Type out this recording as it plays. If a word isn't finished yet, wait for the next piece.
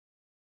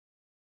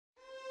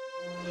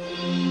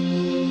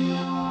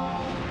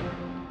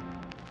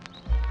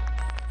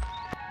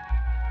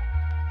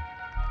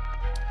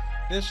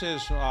This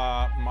is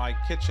my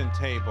kitchen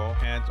table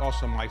and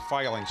also my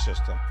filing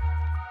system.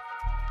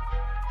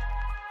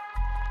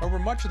 Over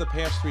much of the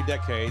past 3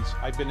 decades,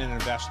 I've been an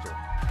investor.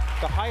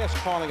 The highest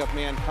calling of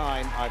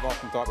mankind, I've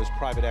often thought, was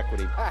private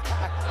equity.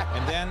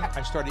 And then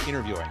I started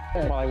interviewing.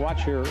 While I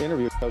watch your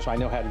interviews, I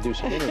know how to do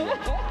some interviewing.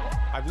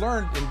 I've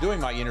learned in doing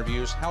my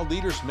interviews how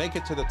leaders make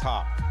it to the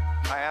top.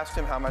 I asked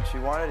him how much he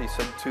wanted. He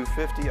said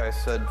 $250. I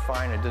said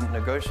fine. I didn't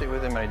negotiate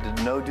with him, and I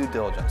did no due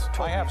diligence.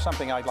 I have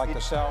something I'd like to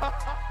sell,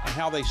 and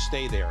how they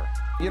stay there.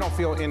 You don't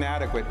feel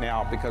inadequate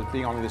now because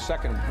being only the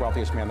second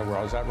wealthiest man in the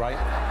world, is that right?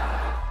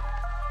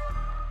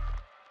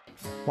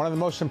 One of the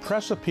most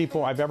impressive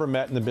people I've ever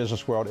met in the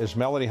business world is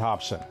Mellody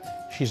Hobson.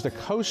 She's the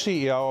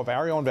co-CEO of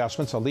Ariel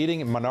Investments, a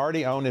leading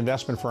minority-owned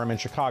investment firm in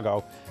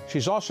Chicago.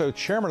 She's also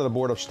chairman of the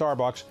board of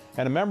Starbucks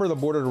and a member of the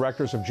board of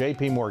directors of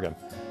J.P. Morgan.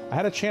 I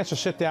had a chance to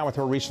sit down with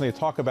her recently to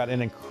talk about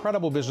an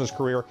incredible business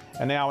career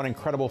and now an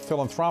incredible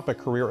philanthropic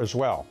career as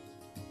well.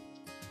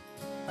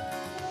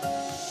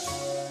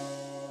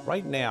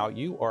 Right now,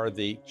 you are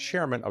the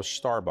chairman of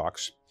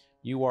Starbucks.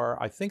 You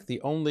are, I think,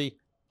 the only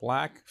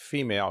Black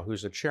female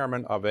who's the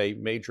chairman of a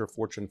major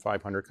Fortune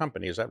 500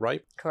 company. Is that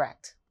right?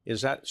 Correct.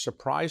 Is that a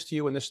surprise to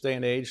you in this day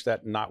and age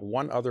that not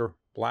one other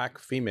Black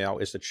female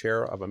is the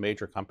chair of a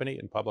major company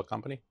and public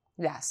company?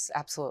 Yes,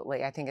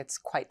 absolutely. I think it's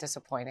quite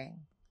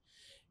disappointing.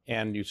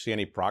 And you see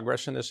any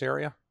progress in this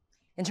area?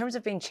 In terms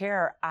of being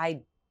chair, I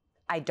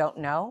don't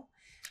know.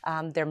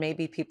 There may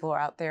be people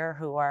out there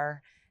who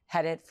are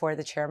headed for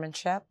the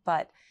chairmanship,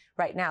 but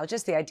right now,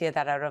 just the idea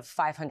that out of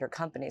 500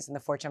 companies in the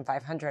Fortune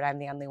 500, I'm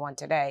the only one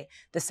today,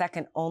 the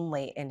second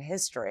only in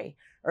history.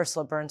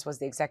 Ursula Burns was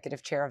the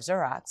executive chair of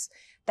Xerox.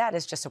 That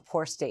is just a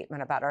poor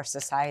statement about our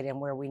society and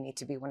where we need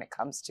to be when it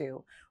comes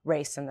to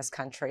race in this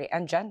country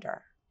and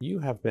gender. You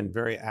have been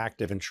very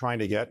active in trying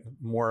to get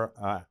more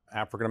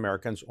African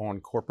Americans on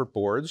corporate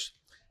boards.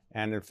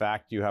 And in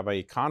fact, you have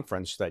a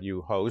conference that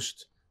you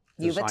host.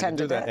 You've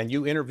attended it. And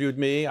you interviewed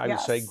me, I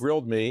would say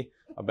grilled me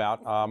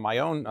about my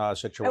own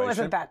situation. It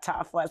wasn't that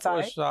tough, was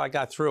I? I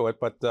got through it,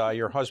 but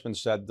your husband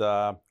said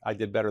I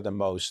did better than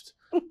most.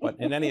 But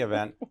in any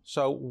event,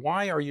 so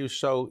why are you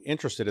so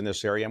interested in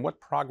this area, and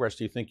what progress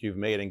do you think you've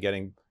made in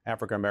getting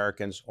African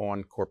Americans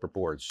on corporate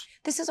boards?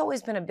 This has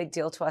always been a big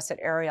deal to us at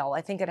Ariel.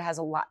 I think it has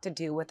a lot to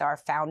do with our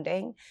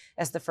founding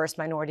as the first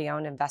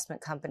minority-owned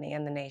investment company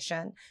in the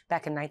nation.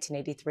 Back in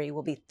 1983,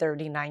 we'll be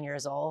 39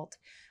 years old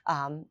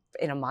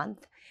in a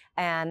month.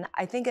 And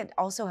I think it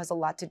also has a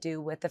lot to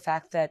do with the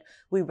fact that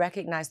we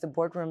recognize the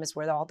boardroom is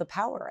where all the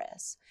power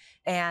is.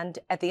 And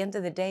at the end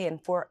of the day,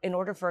 in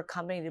order for a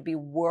company to be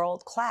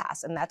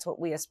world-class, and that's what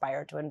we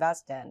aspire to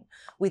invest in,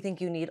 we think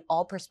you need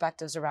all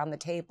perspectives around the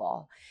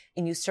table.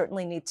 And you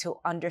certainly need to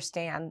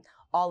understand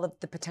all of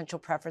the potential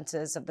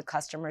preferences of the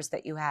customers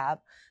that you have,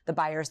 the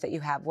buyers that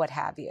you have, what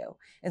have you.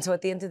 And so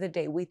at the end of the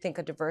day, we think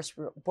a diverse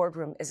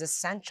boardroom is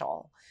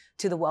essential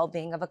to the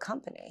well-being of a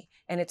company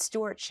and its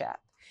stewardship.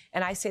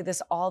 And I say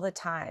this all the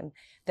time,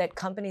 that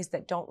companies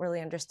that don't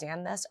really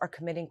understand this are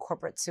committing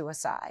corporate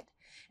suicide.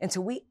 And so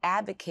we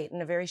advocate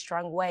in a very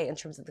strong way in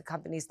terms of the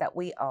companies that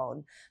we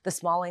own, the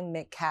small and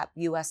mid-cap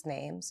U.S.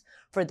 names,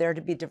 for there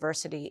to be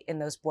diversity in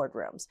those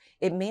boardrooms.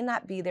 It may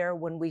not be there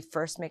when we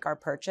first make our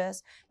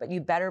purchase, but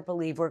you better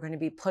believe we're going to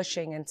be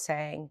pushing and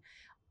saying,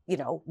 you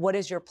know, what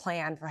is your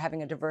plan for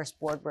having a diverse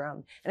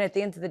boardroom? And at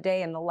the end of the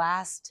day, in the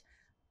last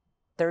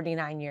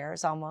 39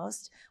 years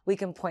almost, we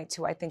can point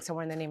to, I think,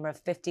 somewhere in the neighborhood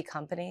of 50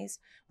 companies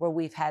where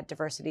we've had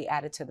diversity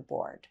added to the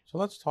board. So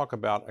let's talk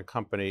about a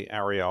company,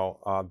 Ariel,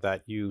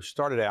 that you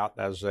started out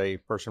as a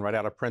person right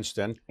out of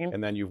Princeton,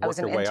 and then you've worked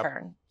your way up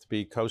to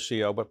be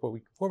co-CEO. But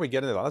before we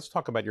get into that, let's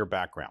talk about your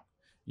background.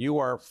 You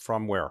are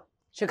from where?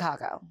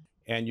 Chicago.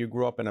 And you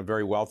grew up in a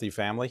very wealthy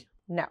family?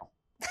 No.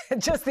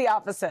 Just the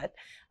opposite.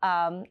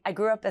 I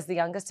grew up as the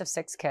youngest of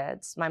 6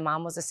 kids. My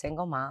mom was a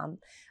single mom.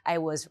 I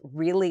was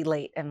really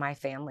late in my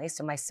family,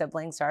 so my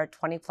siblings are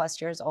 20 plus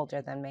years older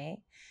than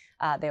me.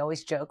 They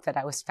always joke that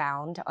I was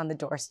found on the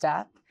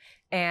doorstep.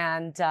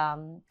 And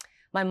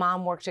my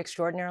mom worked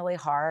extraordinarily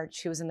hard.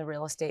 She was in the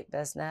real estate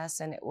business,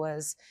 and it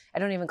was, I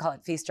don't even call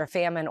it feast or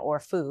famine or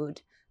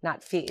food,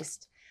 not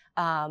feast.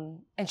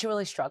 And she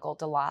really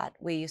struggled a lot.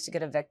 We used to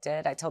get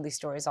evicted. I tell these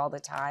stories all the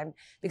time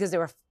because they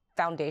were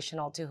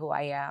foundational to who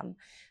I am.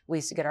 We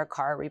used to get our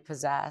car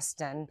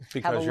repossessed and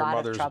have a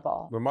lot of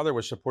trouble. Your mother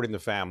was supporting the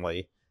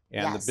family,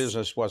 and the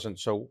business wasn't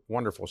so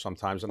wonderful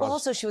sometimes. Well,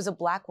 also, she was a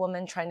Black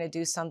woman trying to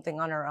do something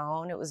on her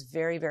own. It was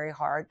very, very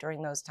hard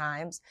during those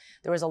times.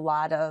 There was a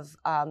lot of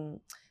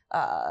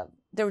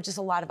there were just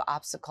a lot of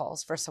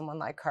obstacles for someone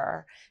like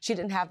her. She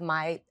didn't have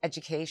my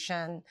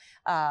education,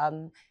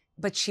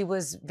 but she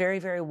was very,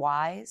 very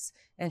wise,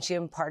 and she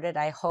imparted,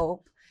 I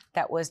hope,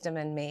 that wisdom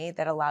in me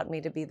that allowed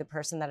me to be the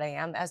person that I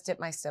am, as did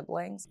my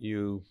siblings.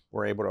 You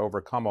were able to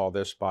overcome all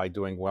this by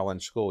doing well in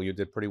school. You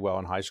did pretty well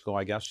in high school,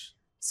 I guess?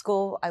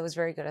 School, I was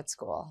very good at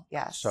school,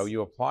 yes. So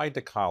you applied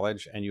to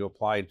college, and you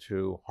applied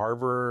to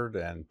Harvard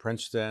and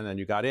Princeton, and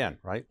you got in,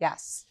 right?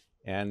 Yes.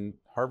 And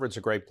Harvard's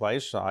a great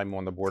place. I'm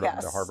on the board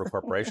of the Harvard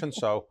Corporation.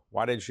 So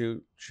why did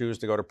you choose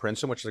to go to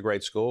Princeton, which is a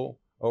great school,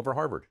 over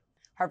Harvard.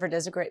 Harvard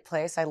is a great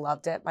place. I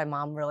loved it. My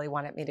mom really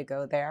wanted me to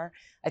go there.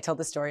 I tell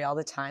the story all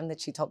the time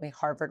that she told me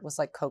Harvard was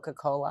like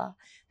Coca-Cola,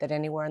 that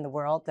anywhere in the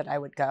world that I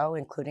would go,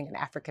 including an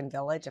African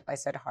village, if I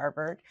said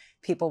Harvard,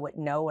 people would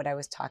know what I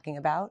was talking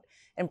about.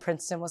 And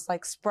Princeton was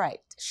like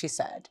Sprite, she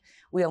said.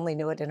 We only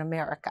knew it in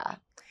America.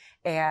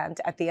 And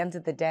at the end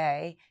of the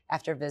day,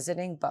 after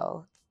visiting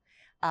both,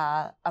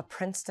 a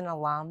Princeton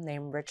alum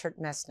named Richard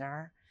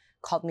Missner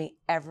called me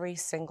every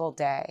single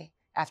day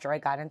after I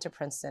got into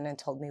Princeton and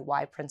told me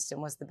why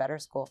Princeton was the better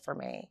school for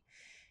me.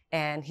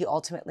 And he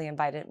ultimately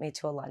invited me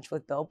to a lunch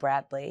with Bill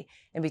Bradley.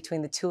 And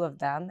between the two of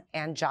them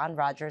and John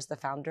Rogers, the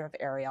founder of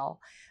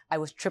Ariel, I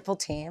was triple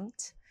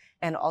teamed.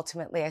 And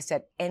ultimately I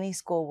said, any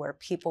school where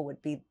people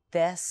would be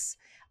this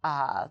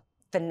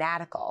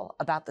fanatical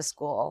about the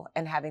school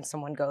and having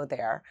someone go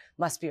there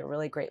must be a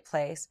really great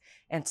place.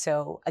 And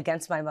so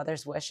against my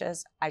mother's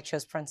wishes, I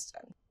chose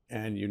Princeton.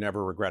 And you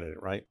never regretted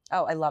it, right?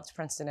 Oh, I loved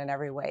Princeton in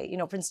every way. You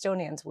know,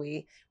 Princetonians,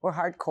 we're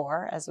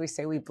hardcore. As we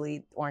say, we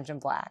bleed orange and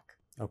black.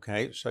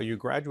 Okay, so you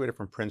graduated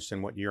from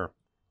Princeton what year?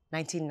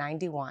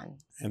 1991.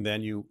 And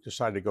then you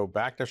decided to go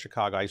back to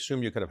Chicago. I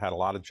assume you could have had a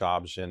lot of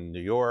jobs in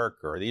New York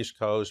or the East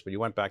Coast, but you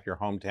went back to your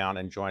hometown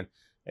and joined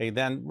a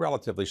then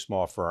relatively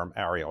small firm,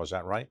 Ariel, is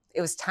that right?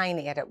 It was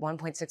tiny at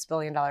 $1.6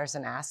 billion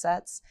in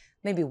assets,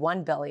 maybe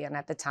 $1 billion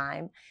at the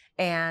time.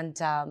 And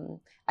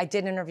I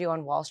did an interview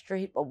on Wall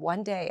Street, but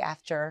one day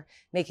after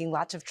making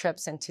lots of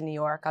trips into New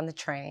York on the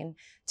train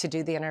to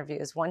do the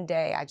interviews, one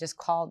day I just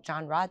called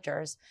John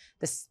Rogers,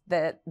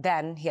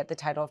 then he had the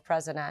title of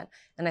president,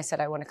 and I said,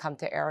 I want to come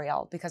to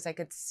Ariel because I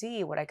could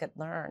see what I could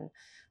learn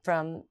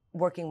from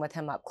working with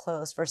him up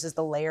close versus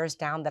the layers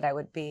down that I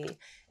would be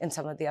in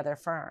some of the other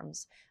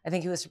firms. I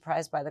think he was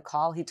surprised by the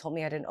call. He told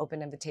me I had an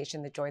open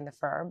invitation to join the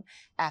firm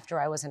after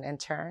I was an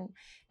intern,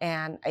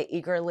 and I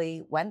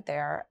eagerly went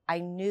there. I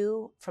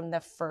knew from the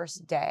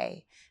first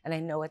day, and I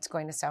know it's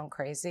going to sound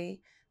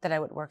crazy, that I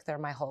would work there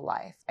my whole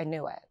life. I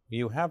knew it.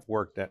 You have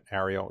worked at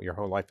Ariel your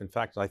whole life. In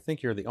fact, I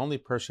think you're the only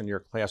person in your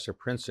class at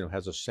Princeton who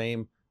has the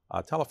same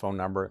telephone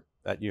number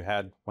that you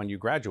had when you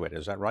graduated.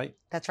 Is that right?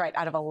 That's right,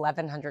 out of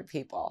 1,100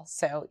 people.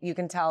 So you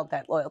can tell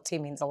that loyalty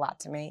means a lot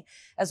to me,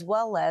 as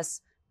well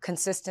as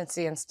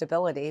consistency and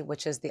stability,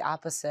 which is the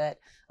opposite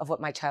of what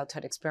my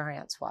childhood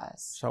experience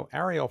was. So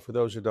Ariel, for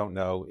those who don't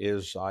know,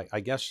 is, I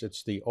guess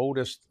it's the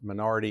oldest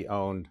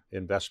minority-owned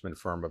investment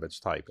firm of its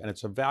type. And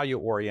it's a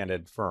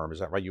value-oriented firm. Is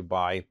that right? You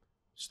buy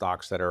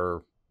stocks that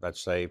are,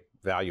 let's say,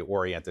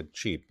 value-oriented,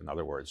 cheap, in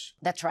other words.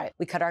 That's right.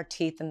 We cut our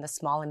teeth in the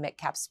small and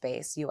mid-cap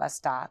space, U.S.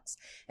 stocks.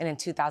 And in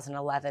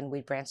 2011,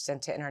 we branched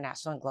into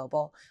international and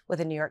global with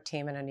a New York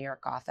team and a New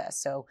York office.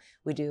 So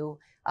we do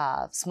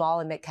small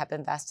and mid-cap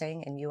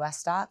investing in U.S.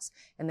 stocks,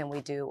 and then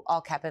we do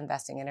all-cap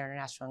investing in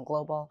international and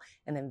global.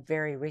 And then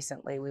very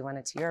recently, we went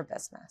into your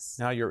business.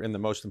 Now you're in the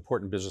most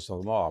important business of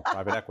them all,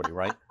 private equity,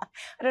 right?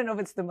 I don't know if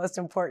it's the most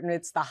important.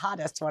 It's the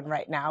hottest one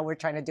right now. We're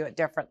trying to do it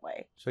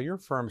differently. So your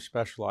firm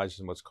specializes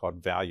in what's called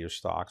value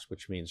stocks,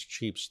 which means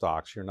cheap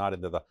stocks. You're not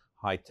into the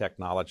high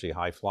technology,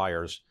 high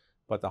flyers,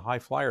 but the high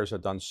flyers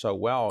have done so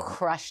well.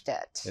 Crushed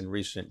it. In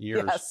recent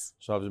years. Yes.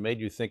 So has it made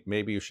you think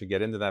maybe you should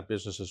get into that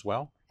business as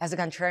well? As a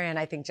contrarian,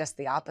 I think just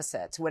the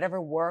opposite.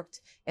 Whatever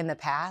worked in the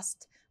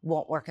past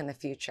won't work in the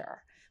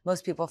future.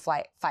 Most people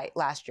fight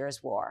last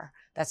year's war.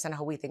 That's not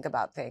how we think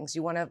about things.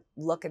 You want to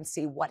look and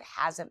see what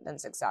hasn't been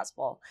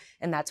successful,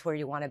 and that's where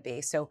you want to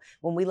be. So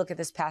when we look at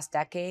this past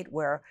decade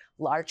where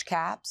large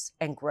caps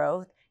and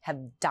growth have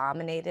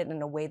dominated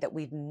in a way that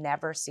we've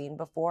never seen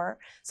before,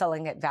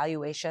 selling at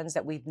valuations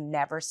that we've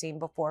never seen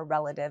before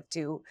relative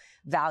to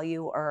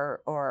value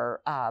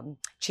or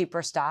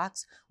cheaper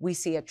stocks, we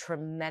see a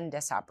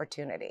tremendous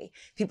opportunity.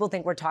 People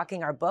think we're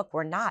talking our book.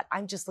 We're not.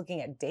 I'm just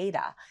looking at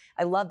data.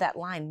 I love that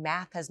line,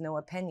 math has no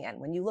opinion.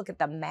 When you look at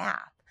the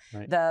math,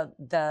 right,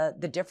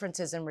 the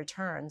differences in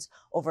returns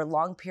over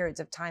long periods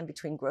of time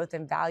between growth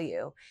and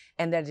value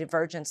and the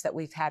divergence that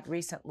we've had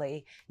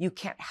recently, you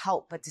can't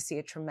help but to see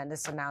a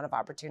tremendous amount of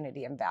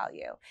opportunity and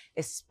value,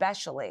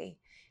 especially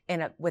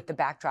with the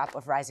backdrop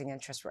of rising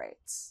interest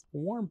rates.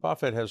 Warren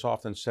Buffett has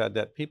often said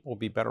that people will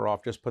be better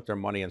off just put their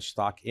money in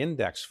stock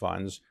index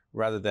funds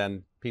rather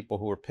than people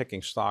who are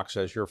picking stocks,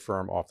 as your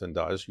firm often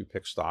does. You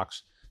pick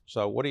stocks.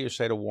 So what do you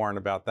say to Warren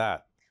about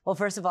that? Well,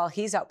 first of all,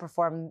 he's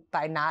outperformed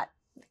by not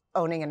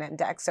owning an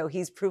index. So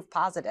he's proof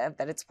positive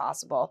that it's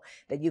possible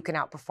that you can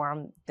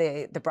outperform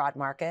the broad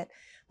market.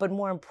 But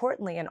more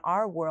importantly, in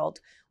our world,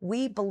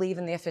 we believe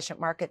in the efficient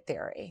market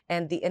theory,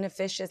 and the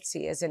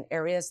inefficiency is in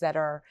areas that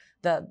are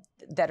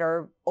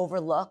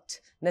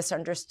overlooked,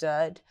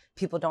 misunderstood.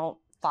 People don't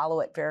follow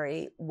it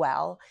very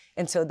well.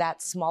 And so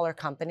that's smaller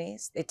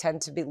companies. They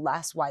tend to be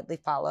less widely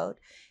followed.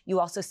 You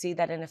also see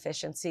that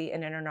inefficiency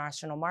in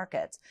international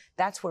markets.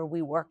 That's where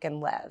we work and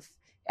live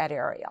at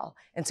Ariel.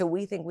 And so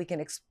we think we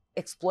can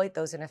exploit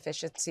those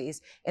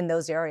inefficiencies in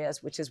those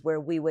areas, which is where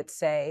we would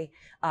say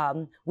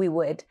we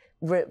would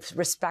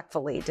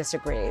respectfully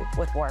disagree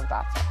with Warren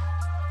Buffett.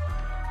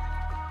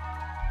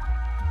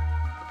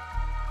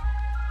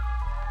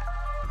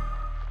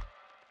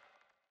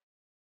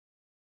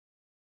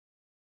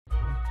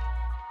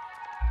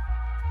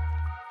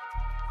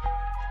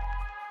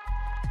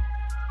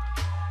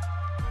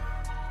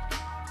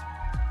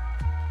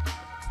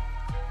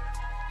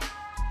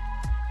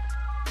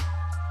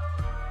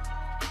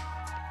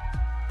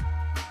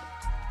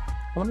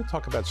 Let me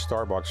talk about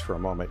Starbucks for a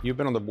moment. You've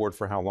been on the board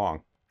for how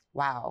long?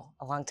 Wow,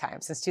 a long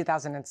time, since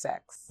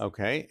 2006.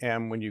 Okay,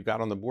 and when you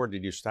got on the board,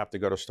 did you have to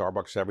go to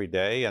Starbucks every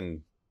day and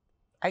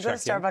I go to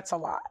check in? Starbucks a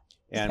lot.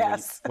 And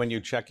Yes. when you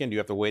check in, do you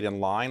have to wait in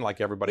line like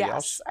everybody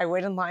else? Yes, I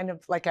wait in line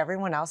like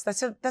everyone else.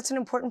 That's an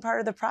important part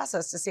of the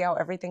process, to see how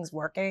everything's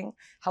working,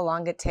 how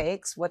long it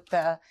takes,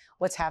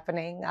 what's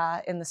happening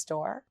in the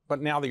store.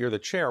 But now that you're the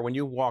chair, when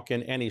you walk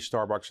in any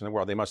Starbucks in the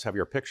world, they must have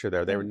your picture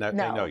there. They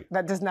know you.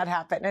 That does not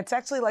happen. It's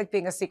actually like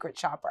being a secret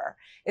shopper.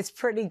 It's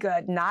pretty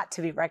good not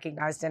to be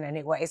recognized in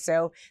any way,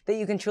 so that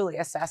you can truly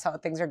assess how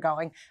things are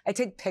going. I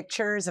take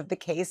pictures of the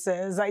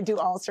cases. I do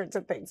all sorts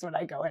of things when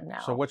I go in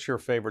now. So what's your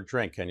favorite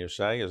drink, can you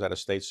say? Is that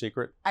a state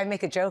secret? I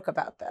make a joke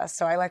about this.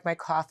 So I like my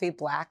coffee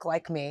black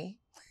like me.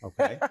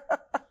 Okay.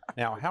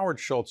 Now, Howard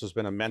Schultz has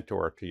been a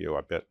mentor to you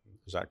a bit.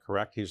 Is that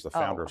correct? He's the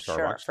founder of Starbucks.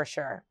 Sure, for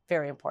sure.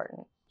 Very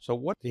important. So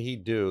what did he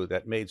do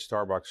that made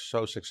Starbucks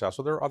so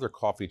successful? There are other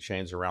coffee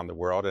chains around the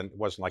world, and it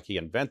wasn't like he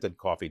invented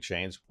coffee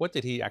chains. What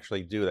did he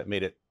actually do that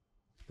made it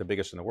the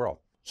biggest in the world?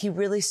 He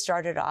really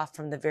started off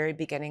from the very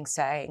beginning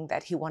saying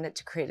that he wanted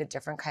to create a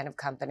different kind of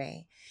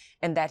company,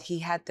 and that he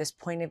had this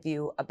point of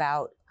view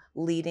about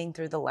leading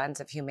through the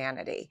lens of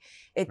humanity.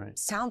 It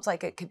sounds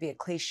like it could be a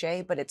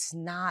cliche, but it's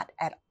not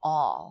at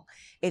all.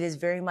 It is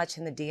very much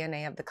in the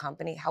DNA of the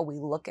company, how we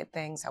look at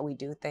things, how we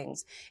do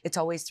things. It's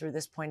always through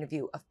this point of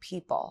view of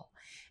people.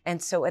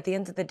 And so at the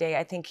end of the day,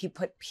 I think he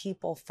put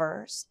people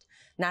first,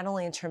 not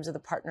only in terms of the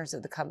partners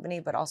of the company,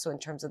 but also in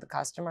terms of the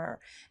customer.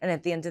 And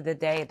at the end of the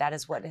day, that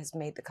is what has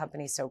made the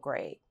company so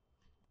great.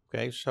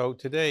 Okay, so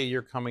today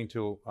you're coming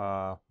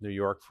to New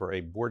York for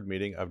a board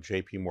meeting of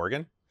JP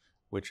Morgan,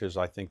 which is,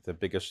 I think, the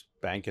biggest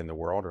bank in the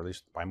world, or at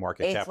least by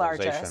market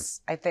capitalization. Eighth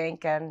largest, I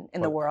think, and in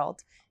the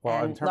world.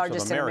 Well, and in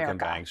terms of American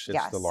banks, it's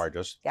the Yes.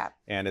 largest. Yeah.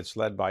 And it's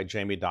led by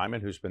Jamie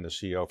Dimon, who's been the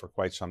CEO for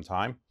quite some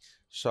time.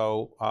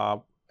 So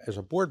as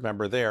a board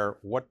member there,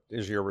 what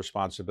is your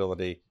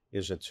responsibility?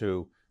 Is it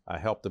to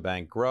help the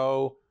bank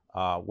grow?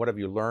 What have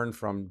you learned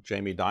from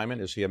Jamie Dimon?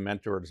 Is he a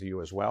mentor to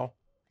you as well?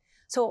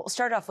 So we'll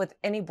start off with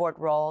any board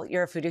role,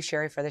 you're a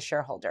fiduciary for the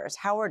shareholders.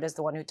 Howard is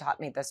the one who taught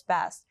me this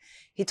best.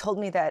 He told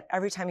me that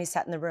every time he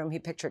sat in the room, he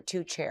pictured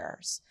two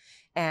chairs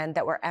and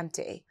that were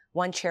empty.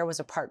 One chair was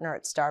a partner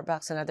at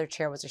Starbucks, another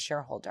chair was a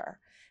shareholder.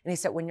 And he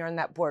said, when you're in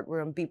that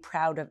boardroom, be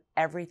proud of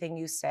everything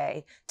you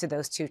say to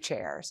those two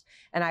chairs.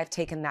 And I've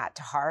taken that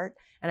to heart.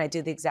 And I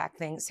do the exact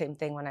same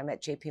thing when I'm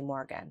at JP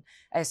Morgan.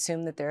 I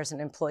assume that there's an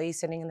employee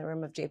sitting in the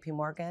room of JP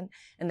Morgan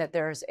and that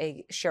there's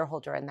a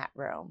shareholder in that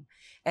room.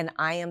 And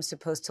I am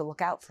supposed to look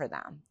out for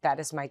them. That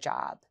is my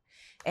job.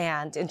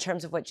 And in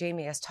terms of what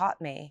Jamie has taught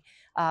me,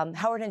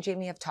 Howard and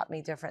Jamie have taught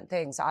me different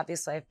things.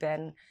 Obviously, I've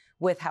been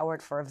with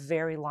Howard for a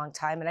very long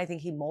time, and I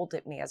think he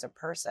molded me as a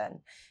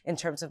person in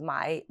terms of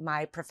my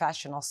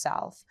professional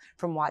self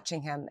from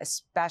watching him,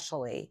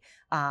 especially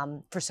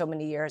for so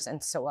many years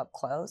and so up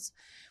close.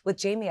 With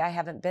Jamie, I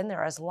haven't been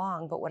there as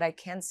long, but what I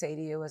can say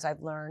to you is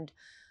I've learned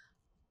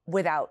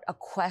without a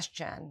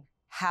question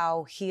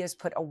how he has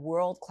put a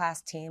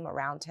world-class team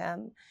around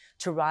him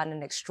to run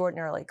an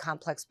extraordinarily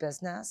complex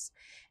business.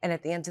 And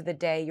at the end of the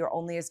day, you're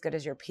only as good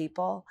as your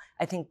people.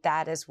 I think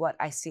that is what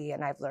I see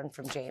and I've learned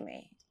from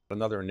Jamie.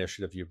 Another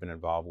initiative you've been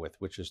involved with,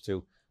 which is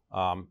to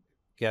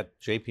get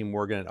JP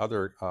Morgan and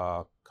other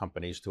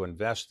companies to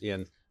invest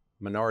in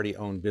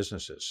minority-owned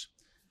businesses.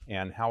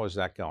 And how is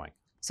that going?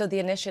 So the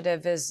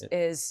initiative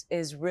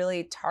is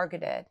really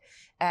targeted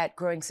at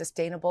growing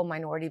sustainable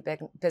minority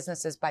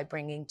businesses by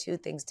bringing two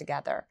things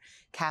together,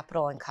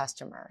 capital and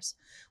customers.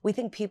 We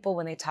think people,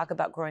 when they talk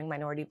about growing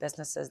minority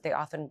businesses, they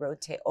often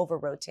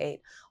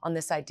over-rotate on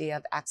this idea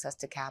of access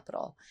to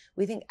capital.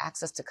 We think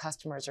access to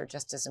customers are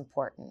just as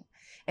important.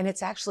 And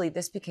it's actually,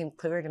 this became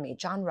clear to me.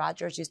 John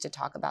Rogers used to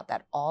talk about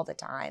that all the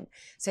time,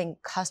 saying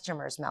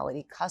customers,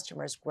 Mellody,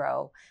 customers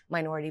grow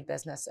minority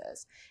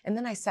businesses. And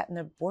then I sat in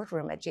the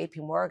boardroom at JP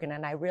Morgan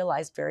and I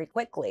realized very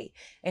quickly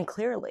and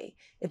clearly,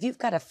 if you've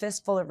got a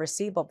fistful of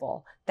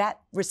receivables,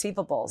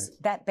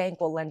 that bank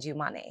will lend you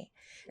money.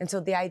 And so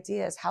the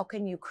idea is, how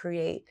can you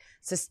create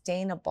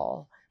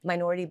sustainable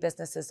minority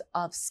businesses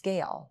of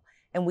scale?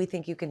 And we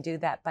think you can do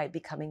that by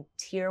becoming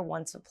tier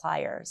 1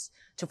 suppliers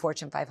to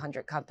Fortune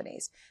 500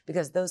 companies,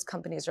 because those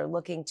companies are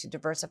looking to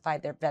diversify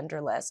their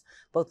vendor list,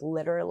 both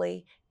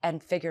literally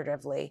and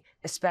figuratively,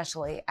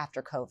 especially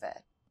after COVID.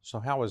 So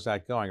how is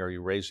that going? Are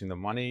you raising the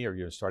money? Or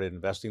you started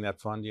investing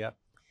that fund yet?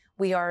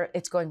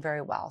 It's going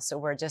very well. So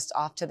we're just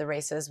off to the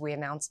races. We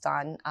announced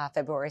on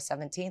February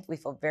 17th. We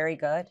feel very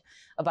good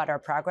about our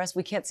progress.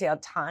 We can't say a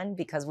ton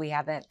because we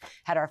haven't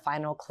had our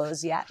final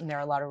close yet, and there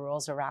are a lot of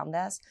rules around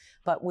this,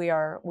 but we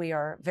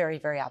are very,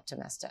 very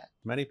optimistic.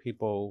 Many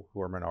people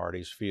who are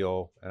minorities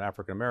feel, and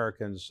African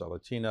Americans,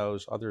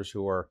 Latinos, others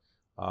who are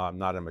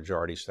not in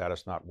majority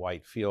status, not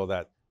white, feel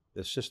that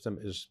the system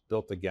is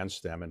built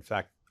against them. In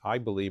fact, I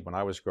believe when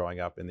I was growing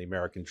up in the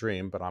American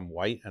dream, but I'm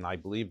white and I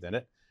believed in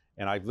it,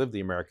 and I've lived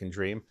the American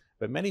dream,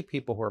 but many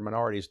people who are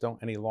minorities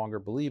don't any longer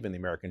believe in the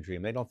American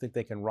dream. They don't think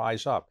they can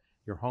rise up.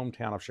 Your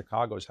hometown of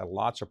Chicago has had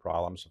lots of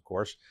problems, of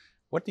course,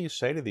 What do you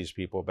say to these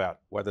people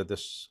about whether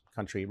this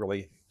country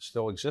really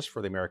still exists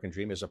for the American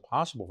dream? Is it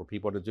possible for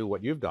people to do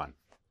what you've done?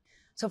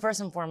 So first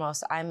and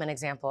foremost, I'm an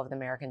example of the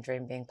American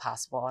dream being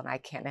possible, and I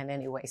can't in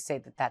any way say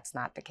that that's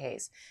not the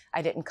case.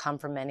 I didn't come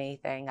from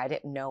anything. I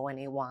didn't know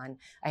anyone.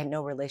 I had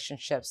no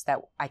relationships that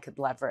I could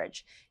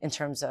leverage in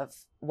terms of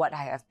what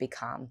I have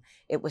become.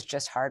 It was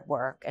just hard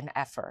work and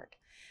effort.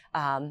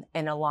 And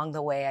along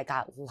the way, I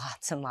got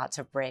lots and lots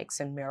of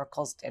breaks, and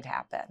miracles did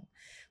happen.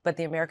 But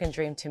the American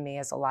dream to me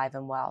is alive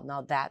and well.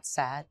 Now, that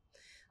said,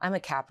 I'm a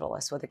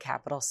capitalist with a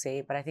capital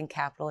C, but I think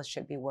capitalists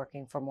should be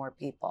working for more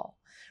people.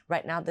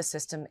 Right now, the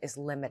system is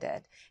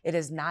limited. It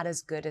is not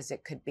as good as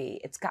it could be.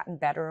 It's gotten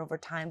better over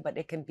time, but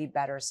it can be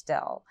better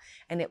still.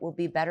 And it will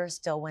be better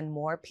still when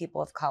more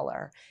people of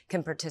color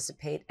can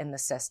participate in the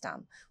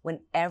system. When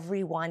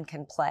everyone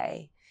can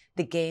play,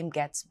 the game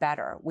gets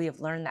better. We have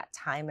learned that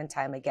time and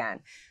time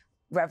again.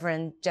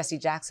 Reverend Jesse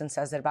Jackson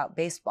says it about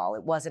baseball.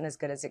 It wasn't as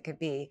good as it could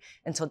be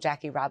until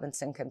Jackie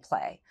Robinson can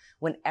play.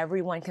 When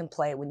everyone can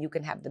play, when you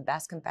can have the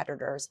best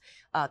competitors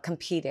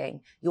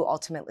competing, you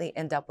ultimately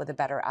end up with a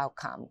better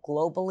outcome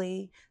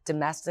globally,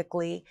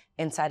 domestically,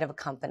 inside of a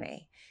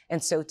company.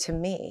 And so to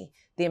me,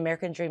 the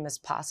American dream is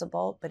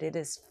possible, but it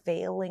is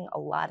failing a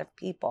lot of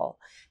people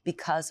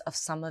because of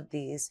some of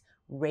these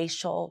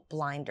racial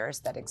blinders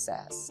that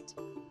exist.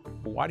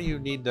 Why do you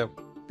need to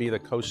be the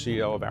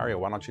co-CEO of Ariel?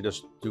 Why don't you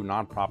just do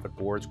nonprofit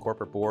boards,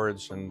 corporate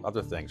boards, and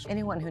other things?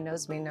 Anyone who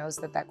knows me knows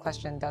that that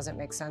question doesn't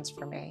make sense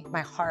for me. My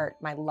heart,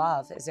 my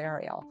love is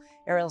Ariel.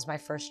 Ariel's my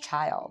first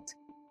child.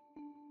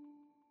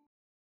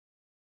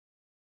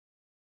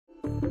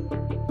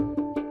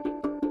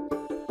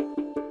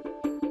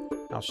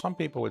 Now, some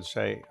people would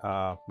say,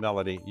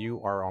 Mellody,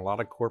 you are on a lot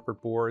of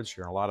corporate boards,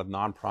 you're on a lot of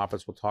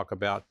nonprofits we'll talk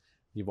about.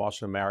 You've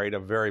also married a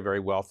very, very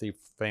wealthy,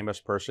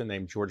 famous person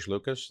named George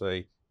Lucas,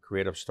 the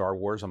creator of Star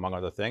Wars, among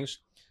other things.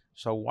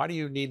 So why do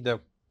you need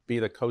to be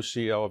the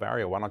co-CEO of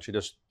Ariel? Why don't you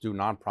just do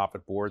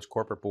nonprofit boards,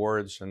 corporate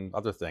boards, and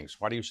other things?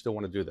 Why do you still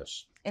want to do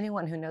this?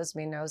 Anyone who knows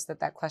me knows that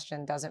that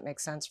question doesn't make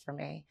sense for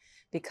me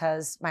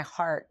because my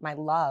heart, my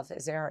love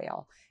is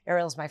Ariel.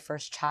 Ariel's my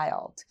first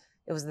child.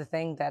 It was the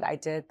thing that I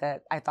did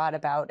that I thought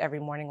about every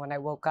morning when I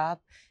woke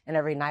up and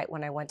every night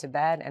when I went to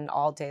bed and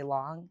all day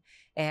long.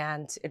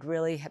 And it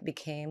really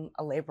became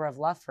a labor of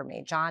love for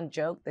me. John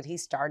joked that he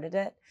started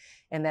it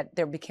and that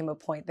there became a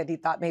point that he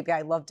thought maybe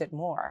I loved it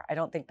more. I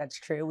don't think that's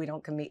true. We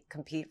don't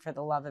compete for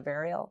the love of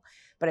Ariel,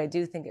 but I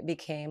do think it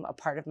became a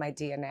part of my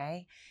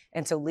DNA.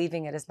 And so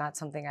leaving it is not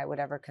something I would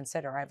ever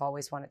consider. I've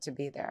always wanted to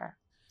be there.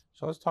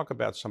 So let's talk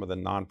about some of the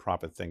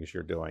nonprofit things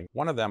you're doing.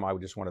 One of them I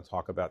would just want to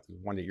talk about, the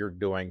one that you're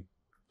doing,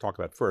 talk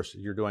about first,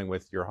 you're doing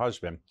with your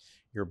husband.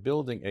 You're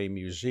building a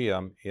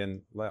museum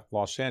in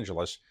Los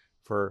Angeles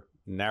for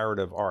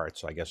narrative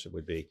arts, I guess it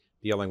would be,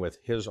 dealing with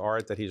his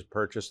art that he's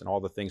purchased and all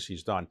the things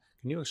he's done.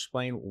 Can you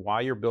explain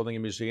why you're building a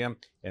museum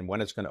and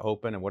when it's going to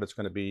open and what it's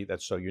going to be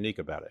that's so unique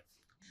about it?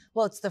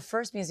 Well, it's the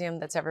first museum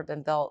that's ever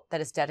been built that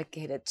is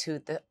dedicated to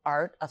the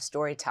art of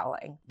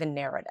storytelling, the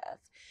narrative.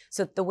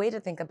 So the way to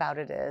think about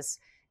it is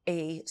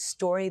a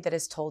story that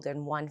is told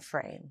in one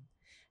frame.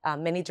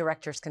 Many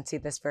directors can see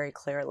this very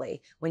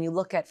clearly. When you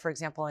look at, for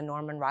example, a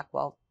Norman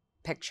Rockwell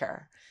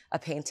picture, a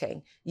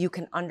painting, you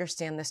can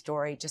understand the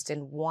story just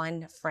in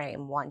one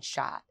frame, one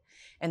shot.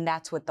 And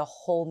that's what the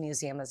whole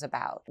museum is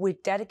about.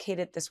 We've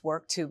dedicated this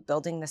work to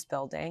building this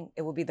building.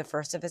 It will be the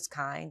first of its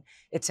kind.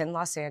 It's in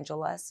Los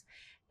Angeles.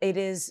 It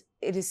is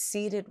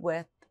seeded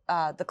with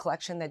the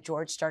collection that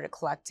George started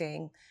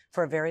collecting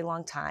for a very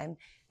long time.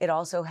 It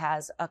also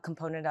has a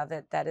component of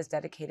it that is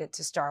dedicated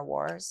to Star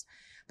Wars.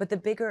 But the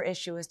bigger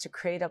issue is to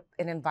create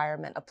an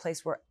environment, a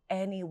place where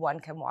anyone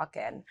can walk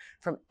in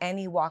from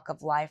any walk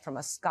of life, from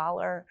a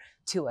scholar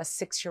to a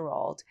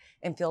 6-year-old,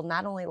 and feel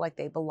not only like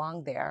they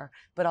belong there,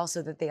 but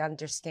also that they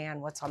understand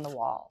what's on the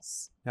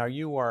walls. Now,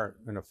 you are,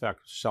 in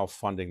effect,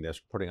 self-funding this,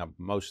 putting up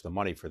most of the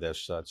money for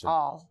this.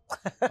 All.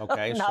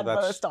 Okay, Not so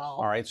that's most, all.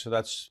 All right, so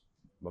that's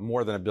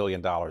more than $1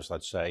 billion,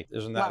 let's say.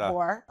 Isn't that Lot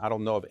more. I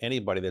don't know of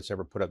anybody that's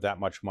ever put up that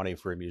much money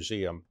for a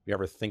museum. You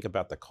ever think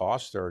about the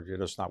cost, or you're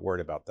just not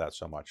worried about that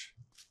so much?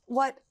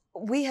 What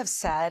we have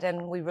said,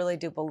 and we really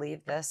do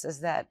believe this,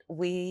 is that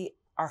we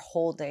are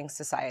holding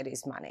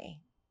society's money.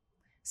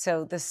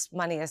 So this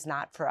money is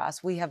not for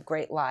us. We have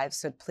great lives,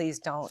 so please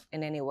don't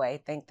in any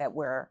way think that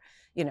we're,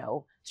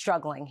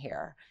 struggling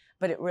here.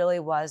 But it really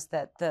was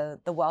that the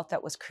wealth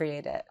that was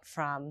created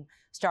from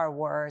Star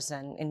Wars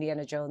and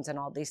Indiana Jones and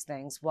all these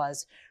things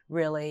was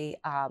really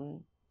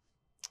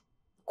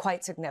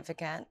quite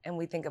significant, and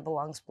we think it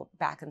belongs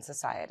back in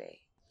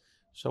society.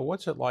 So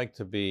what's it like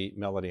to be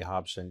Mellody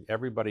Hobson?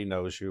 Everybody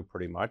knows you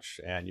pretty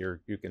much, and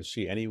you can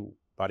see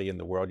anybody in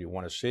the world you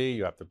want to see.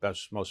 You have the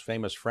best, most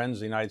famous friends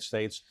in the United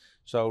States.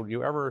 So do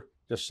you ever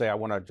just say, I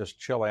want to just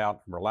chill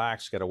out,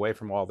 relax, get away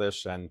from all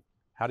this? And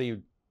how do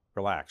you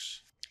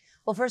relax?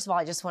 Well, first of all,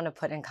 I just want to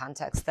put in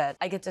context that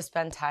I get to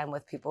spend time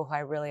with people who I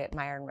really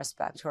admire and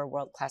respect, who are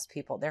world-class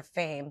people. Their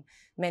fame,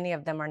 many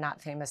of them are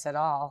not famous at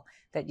all,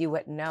 that you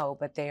wouldn't know,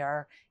 but they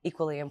are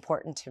equally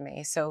important to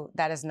me. So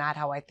that is not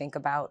how I think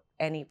about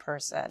any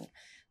person.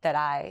 that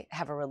I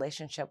have a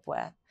relationship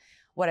with.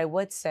 What I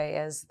would say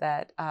is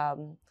that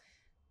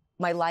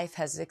my life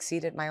has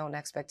exceeded my own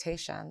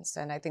expectations.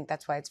 And I think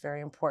that's why it's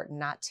very important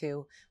not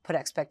to put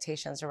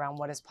expectations around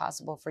what is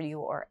possible for you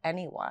or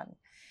anyone.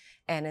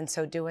 And in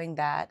so doing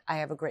that, I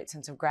have a great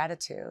sense of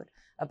gratitude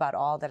about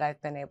all that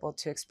I've been able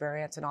to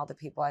experience and all the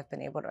people I've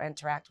been able to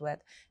interact with,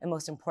 and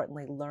most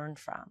importantly, learn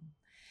from.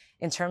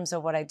 In terms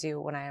of what I do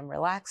when I am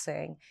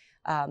relaxing,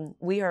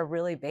 we are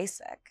really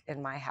basic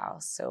in my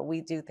house. So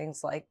we do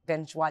things like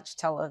binge watch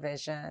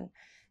television,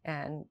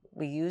 and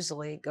we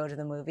usually go to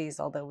the movies,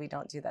 although we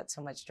don't do that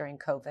so much during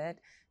COVID.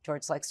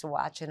 George likes to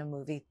watch in a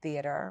movie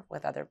theater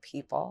with other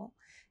people,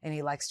 and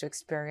he likes to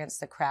experience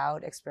the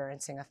crowd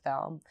experiencing a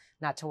film,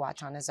 not to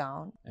watch on his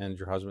own. And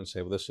your husband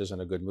say, well, this isn't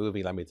a good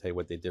movie, let me tell you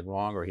what they did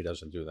wrong, or he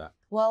doesn't do that?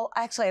 Well,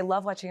 actually, I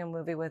love watching a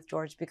movie with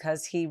George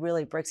because he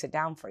really breaks it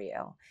down for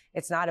you.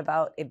 It's not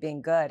about it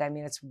being good. I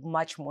mean, it's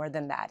much more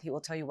than that. He will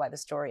tell you why the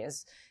story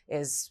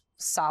is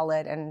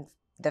solid and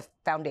the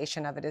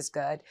foundation of it is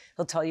good.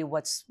 He'll tell you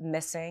what's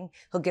missing.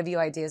 He'll give you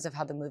ideas of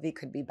how the movie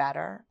could be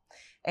better.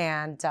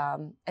 And I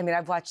mean,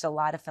 I've watched a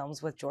lot of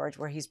films with George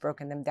where he's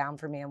broken them down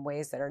for me in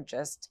ways that are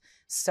just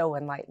so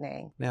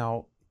enlightening.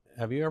 Now,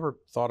 have you ever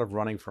thought of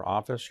running for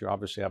office? You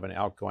obviously have an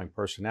outgoing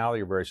personality.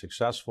 You're very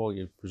successful.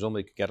 You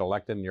presumably could get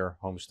elected in your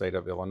home state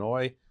of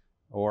Illinois,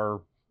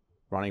 or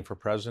running for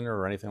president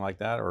or anything like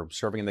that, or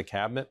serving in the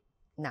cabinet?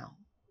 No.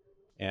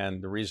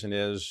 And the reason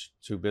is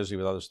too busy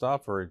with other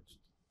stuff, or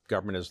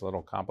government is a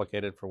little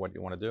complicated for what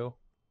you want to do?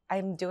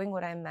 I'm doing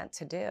what I'm meant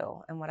to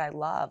do and what I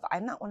love.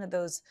 I'm not one of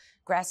those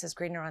grass is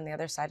greener on the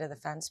other side of the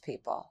fence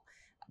people.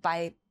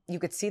 You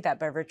could see that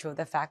by virtue of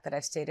the fact that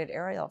I've stayed at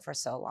Ariel for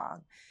so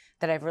long,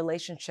 that I have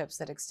relationships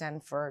that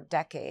extend for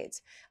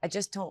decades.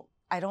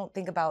 I don't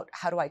think about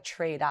how do I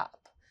trade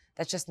up.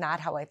 That's just not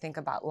how I think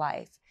about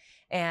life.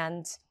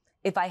 And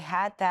if I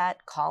had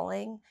that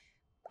calling,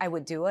 I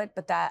would do it,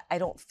 but that I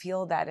don't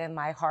feel that in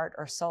my heart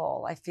or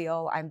soul. I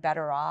feel I'm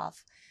better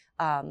off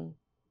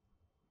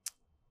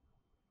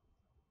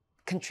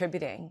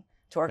contributing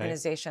to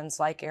organizations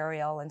like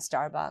Ariel and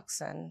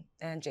Starbucks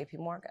and JP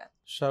Morgan.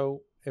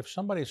 So if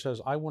somebody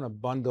says, I want to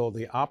bundle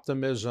the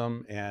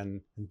optimism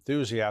and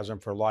enthusiasm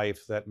for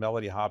life that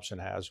Mellody Hobson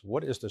has,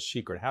 what is the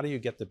secret? How do you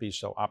get to be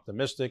so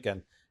optimistic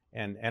and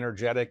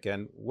energetic?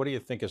 And what do you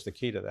think is the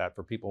key to that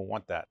for people who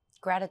want that?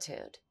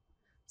 Gratitude.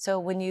 So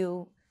when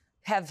you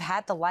have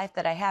had the life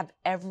that I have,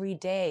 every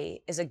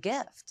day is a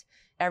gift.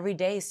 Every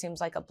day seems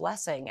like a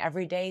blessing.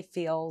 Every day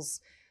feels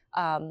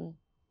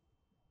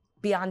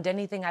beyond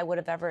anything I would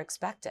have ever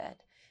expected.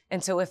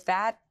 And so if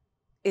that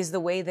is the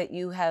way that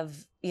you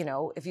have,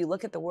 if you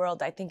look at the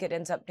world, I think it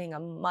ends up being a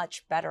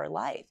much better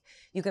life.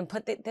 You can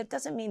that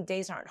doesn't mean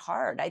days aren't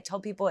hard. I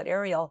tell people at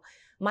Ariel,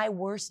 my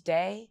worst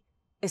day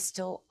is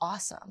still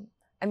awesome.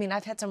 I mean,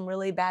 I've had some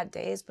really bad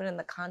days, but in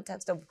the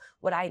context of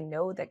what I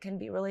know that can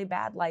be really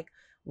bad, like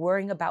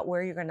worrying about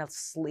where you're going to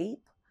sleep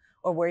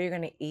or where you're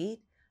going to eat,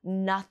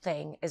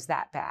 nothing is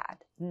that bad,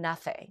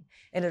 nothing.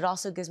 And it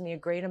also gives me a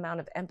great amount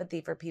of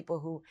empathy for people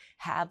who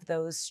have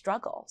those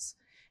struggles.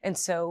 And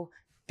so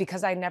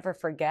because I never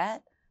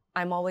forget,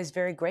 I'm always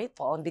very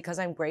grateful. And because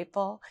I'm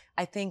grateful,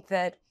 I think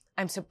that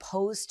I'm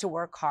supposed to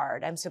work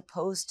hard. I'm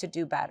supposed to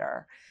do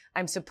better.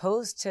 I'm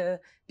supposed to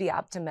be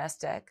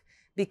optimistic,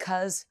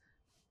 because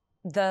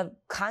the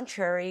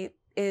contrary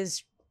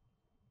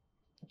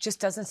just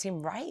doesn't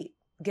seem right,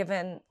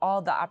 given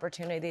all the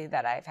opportunity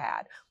that I've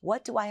had.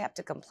 What do I have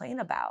to complain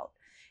about?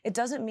 It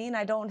doesn't mean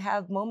I don't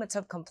have moments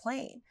of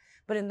complaint,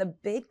 but in the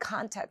big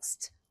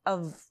context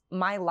of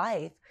my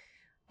life,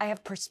 I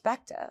have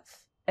perspective,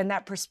 and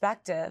that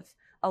perspective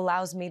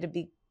allows me to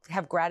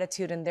have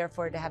gratitude and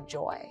therefore to have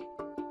joy.